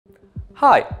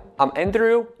Hi, I'm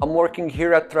Andrew. I'm working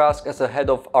here at Trask as a head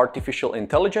of artificial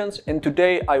intelligence, and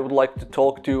today I would like to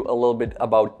talk to you a little bit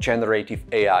about generative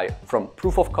AI from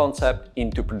proof of concept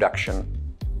into production.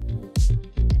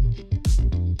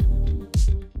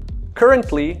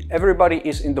 Currently, everybody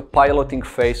is in the piloting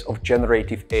phase of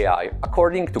generative AI.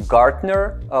 According to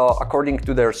Gartner, according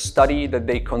to their study that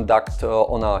they conduct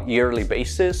on a yearly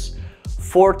basis,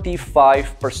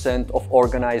 45% of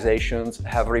organizations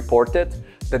have reported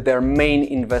that their main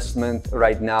investment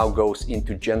right now goes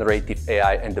into generative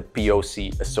AI and the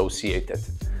POC associated.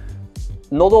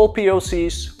 Not all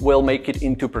POCs will make it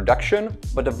into production,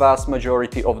 but the vast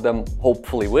majority of them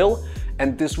hopefully will.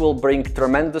 And this will bring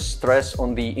tremendous stress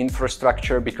on the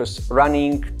infrastructure because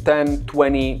running 10,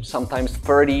 20, sometimes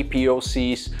 30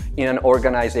 POCs in an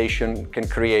organization can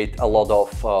create a lot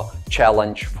of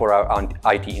challenge for our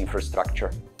IT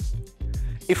infrastructure.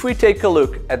 If we take a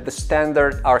look at the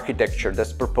standard architecture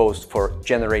that's proposed for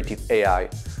generative AI,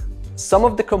 some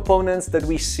of the components that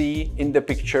we see in the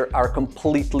picture are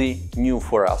completely new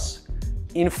for us.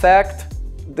 In fact,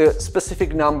 the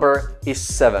specific number is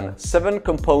seven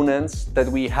components that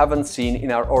we haven't seen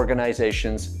in our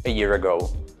organizations a year ago.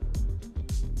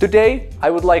 Today, I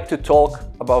would like to talk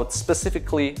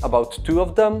specifically about two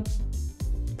of them: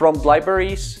 prompt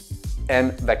libraries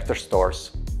and vector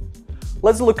stores.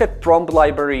 Let's look at prompt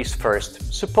libraries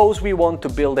first. Suppose we want to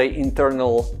build an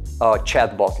internal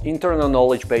chatbot, internal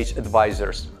knowledge base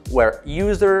advisors, where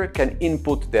user can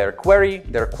input their query,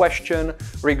 their question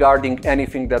regarding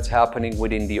anything that's happening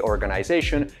within the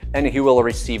organization, and he will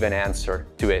receive an answer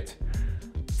to it.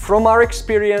 From our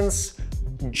experience,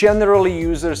 generally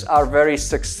users are very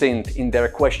succinct in their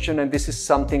question, and this is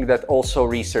something that also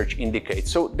research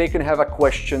indicates. So they can have a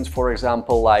questions, for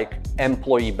example, like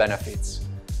employee benefits.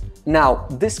 Now,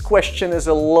 this question is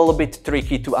a little bit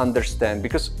tricky to understand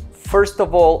because, first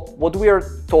of all, what we are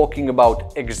talking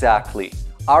about exactly?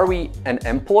 Are we an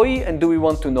employee and do we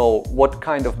want to know what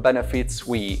kind of benefits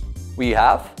we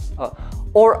have?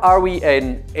 Or are we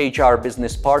an HR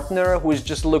business partner who is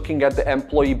just looking at the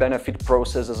employee benefit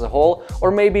process as a whole?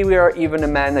 Or maybe we are even a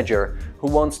manager who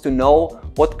wants to know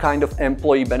what kind of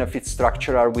employee benefit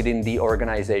structure are within the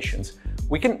organizations.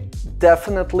 We can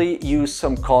definitely use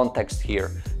some context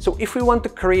here. So if we want to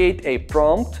create a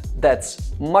prompt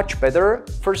that's much better,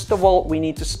 first of all, we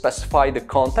need to specify the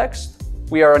context.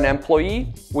 We are an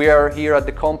employee, we are here at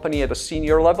the company at a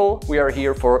senior level, we are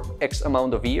here for X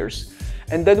amount of years.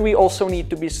 And then we also need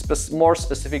to be more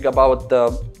specific about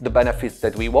the benefits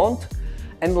that we want.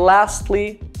 And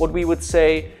lastly, what we would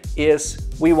say is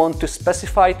we want to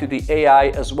specify to the AI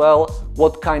as well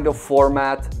what kind of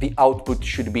format the output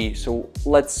should be. So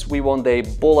we want a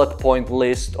bullet point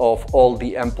list of all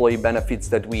the employee benefits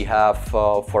that we have,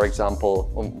 for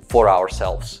example, for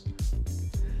ourselves.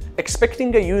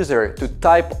 Expecting a user to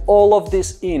type all of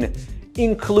this in,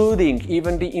 including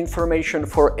even the information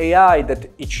for AI that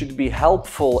it should be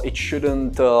helpful, it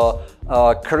shouldn't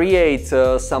create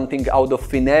something out of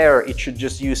thin air, it should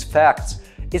just use facts,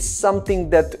 is something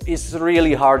that is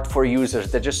really hard for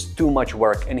users. That's just too much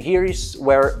work. And here is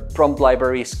where prompt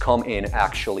libraries come in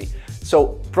actually.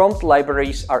 So prompt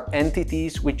libraries are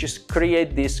entities which just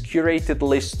create this curated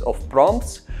list of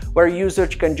prompts where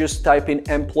users can just type in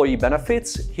employee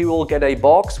benefits. He will get a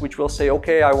box which will say,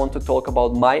 okay, I want to talk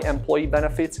about my employee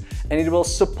benefits, and it will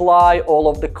supply all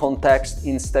of the context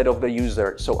instead of the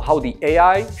user. So how the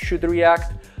AI should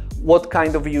react, what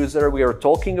kind of user we are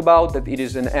talking about, that it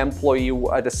is an employee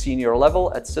at a senior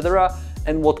level, etc.,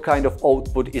 and what kind of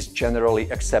output is generally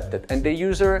accepted. And the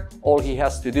user, all he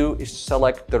has to do is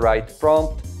select the right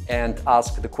prompt and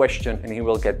ask the question, and he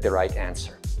will get the right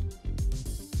answer.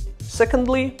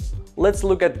 Secondly, let's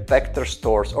look at vector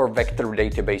stores or vector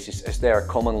databases as they are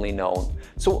commonly known.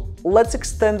 So let's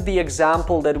extend the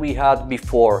example that we had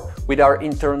before with our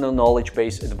internal knowledge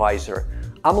base advisor.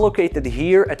 I'm located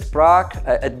here at Prague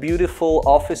at beautiful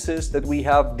offices that we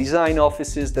have, design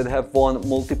offices that have won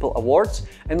multiple awards.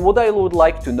 And what I would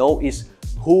like to know is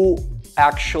who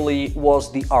actually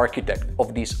was the architect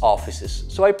of these offices.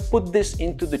 So I put this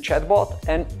into the chatbot,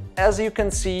 and as you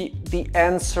can see, the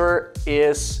answer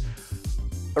is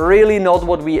really not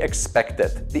what we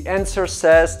expected. The answer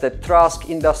says that Trask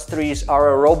Industries are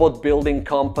a robot building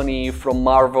company from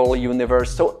Marvel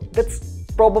Universe. So that's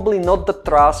probably not the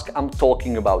Trask I'm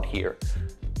talking about here.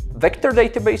 Vector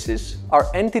databases are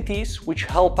entities which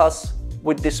help us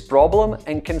with this problem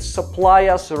and can supply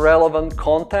us relevant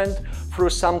content through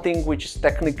something which is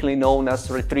technically known as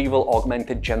retrieval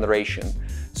augmented generation.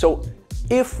 So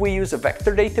if we use a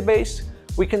vector database,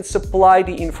 we can supply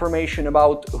the information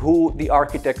about who the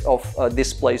architect of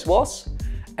this place was,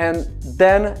 And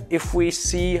then if we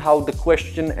see how the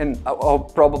question and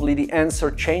probably the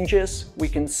answer changes, we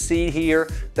can see here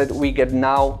that we get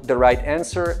now the right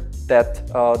answer, that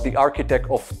the architect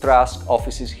of Trask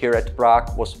offices here at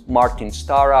Prague was Martin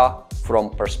Stara from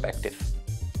Perspective.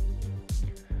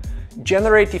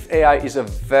 Generative AI is a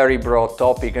very broad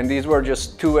topic, and these were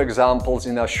just two examples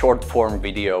in a short form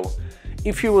video.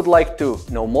 If you would like to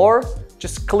know more,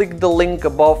 just click the link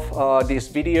above this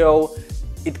video.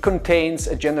 It contains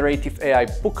a generative AI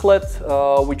booklet,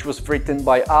 which was written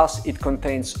by us. It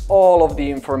contains all of the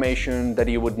information that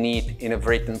you would need in a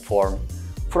written form.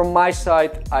 From my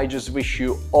side, I just wish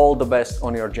you all the best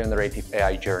on your generative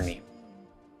AI journey.